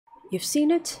You've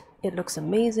seen it, it looks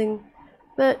amazing,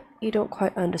 but you don't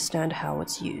quite understand how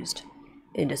it's used.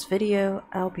 In this video,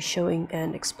 I'll be showing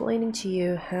and explaining to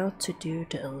you how to do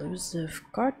the elusive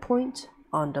guard point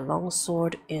on the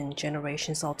Longsword in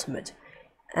Generations Ultimate,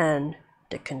 and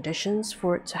the conditions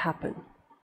for it to happen.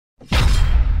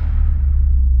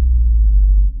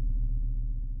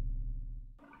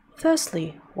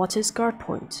 Firstly, what is guard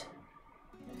point?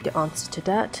 The answer to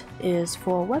that is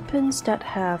for weapons that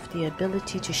have the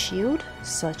ability to shield,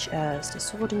 such as the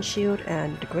sword and shield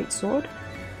and the greatsword.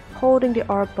 Holding the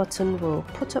R button will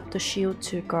put up the shield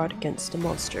to guard against the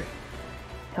monster.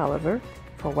 However,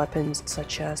 for weapons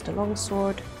such as the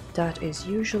longsword, that is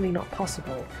usually not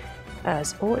possible,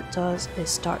 as all it does is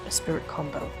start the spirit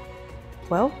combo.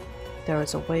 Well, there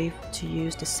is a way to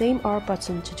use the same R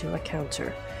button to do a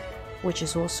counter, which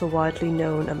is also widely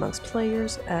known amongst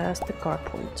players as the guard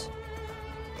point.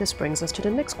 This brings us to the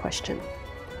next question.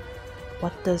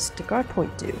 What does the guard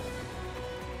point do?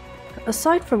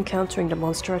 Aside from countering the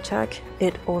monster attack,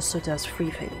 it also does 3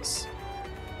 things.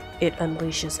 It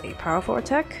unleashes a powerful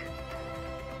attack,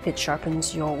 it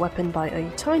sharpens your weapon by a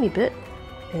tiny bit,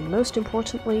 and most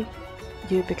importantly,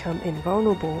 you become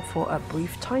invulnerable for a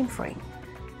brief time frame.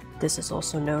 This is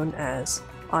also known as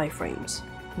iframes.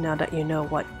 Now that you know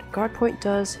what guard point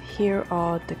does, here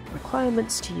are the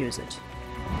requirements to use it.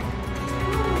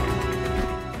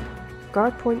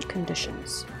 Guard point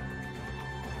conditions.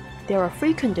 There are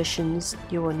 3 conditions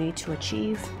you will need to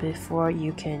achieve before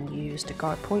you can use the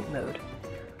guard point mode.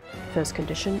 First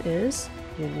condition is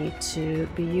you need to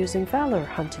be using Valor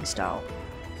hunting style.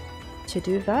 To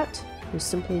do that, you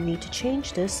simply need to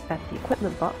change this at the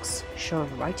equipment box shown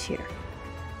right here.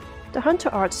 The Hunter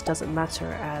Arts doesn't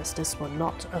matter, as this will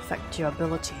not affect your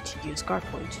ability to use guard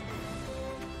point.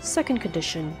 Second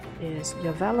condition is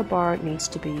your Valor bar needs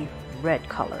to be red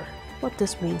color. What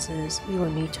this means is you will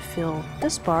need to fill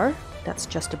this bar that's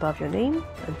just above your name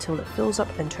until it fills up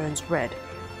and turns red,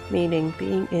 meaning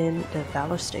being in the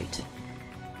Valor state.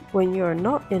 When you're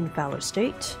not in Valor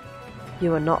state,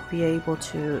 you will not be able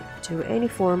to do any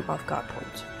form of guard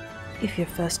point. If you're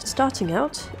first starting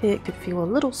out, it could feel a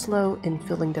little slow in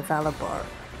filling the Valor bar,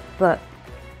 but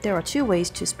there are 2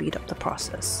 ways to speed up the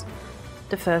process.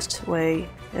 The first way,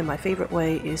 and my favorite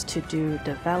way, is to do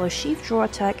the Valor Sheath draw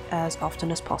attack as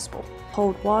often as possible.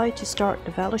 Hold Y to start the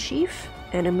Valor Sheath,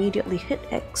 and immediately hit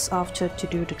X after to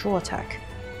do the draw attack.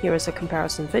 Here is a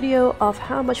comparison video of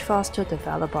how much faster the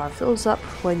Valor bar fills up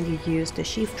when you use the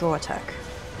Sheath draw attack.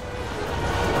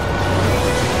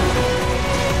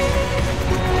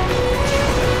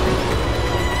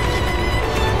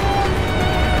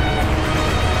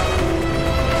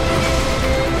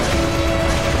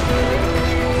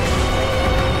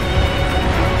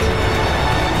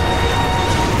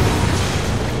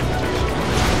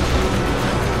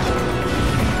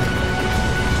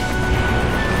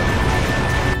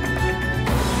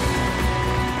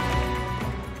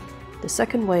 The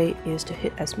second way is to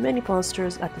hit as many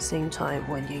monsters at the same time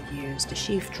when you use the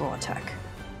Sheath draw attack.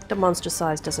 The monster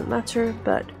size doesn't matter,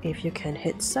 but if you can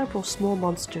hit several small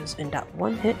monsters in that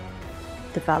one hit,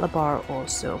 the Valor bar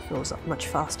also fills up much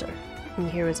faster. And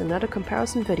here is another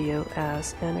comparison video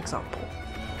as an example.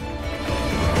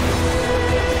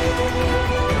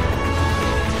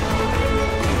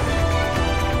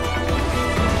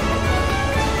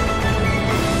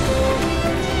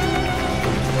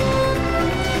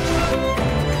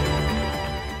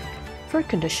 Third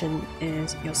condition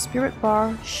is your spirit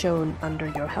bar, shown under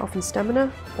your health and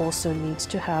stamina, also needs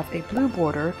to have a blue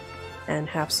border and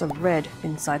have some red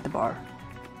inside the bar.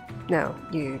 Now,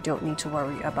 you don't need to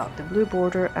worry about the blue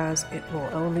border, as it will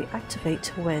only activate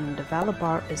when the Valor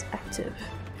bar is active.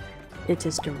 It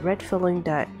is the red filling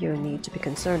that you need to be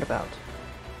concerned about.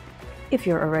 If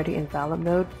you're already in Valor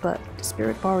mode but the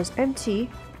spirit bar is empty,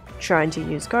 trying to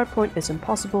use guard point is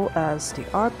impossible, as the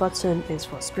R button is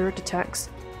for spirit attacks,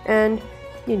 and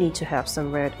you need to have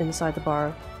some red inside the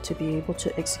bar to be able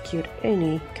to execute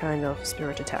any kind of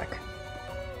spirit attack.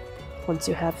 Once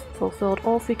you have fulfilled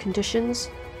all 3 conditions,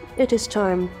 it is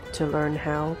time to learn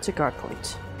how to guard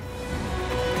point.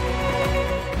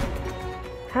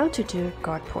 How to do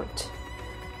guard point.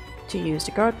 To use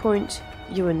the guard point,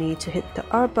 you will need to hit the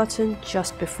R button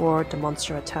just before the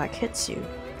monster attack hits you.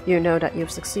 You know that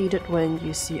you've succeeded when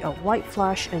you see a white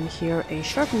flash and hear a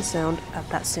sharpen sound at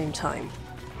that same time.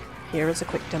 Here is a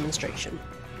quick demonstration.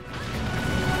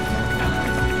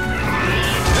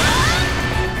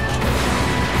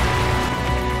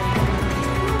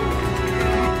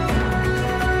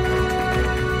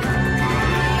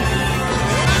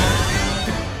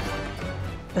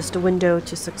 As the window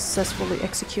to successfully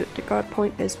execute the guard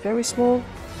point is very small,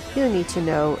 you need to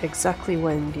know exactly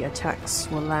when the attacks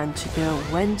will land to know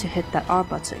when to hit that R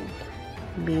button,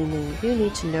 meaning you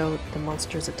need to know the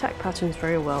monster's attack patterns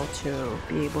very well to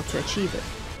be able to achieve it.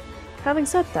 Having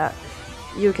said that,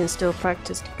 you can still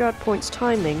practice the guard point's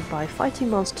timing by fighting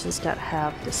monsters that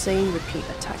have the same repeat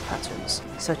attack patterns,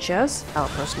 such as our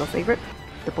personal favorite,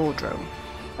 the Bull Drone.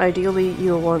 Ideally,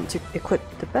 you'll want to equip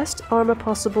the best armor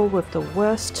possible with the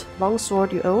worst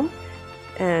longsword you own,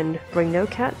 and bring no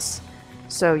cats,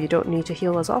 so you don't need to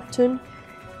heal as often,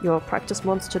 your practice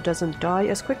monster doesn't die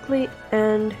as quickly,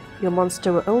 and your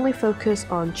monster will only focus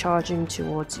on charging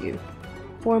towards you.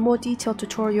 For a more detailed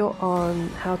tutorial on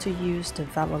how to use the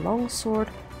Valor Longsword,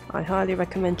 I highly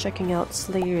recommend checking out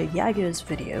SlayerJaeger's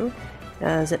video,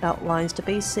 as it outlines the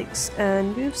basics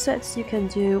and movesets you can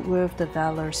do with the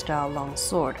Valor style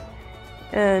longsword.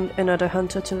 And another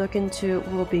hunter to look into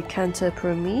will be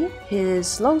CantaPerMe.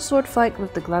 His longsword fight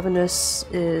with the Glavenus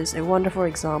is a wonderful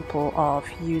example of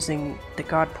using the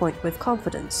guard point with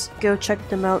confidence. Go check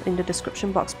them out in the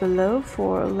description box below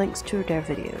for links to their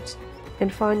videos.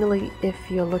 And finally, if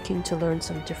you're looking to learn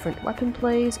some different weapon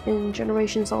plays in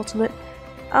Generations Ultimate,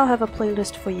 I'll have a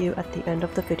playlist for you at the end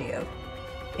of the video.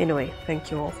 Anyway,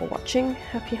 thank you all for watching,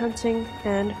 happy hunting,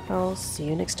 and I'll see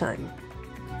you next time.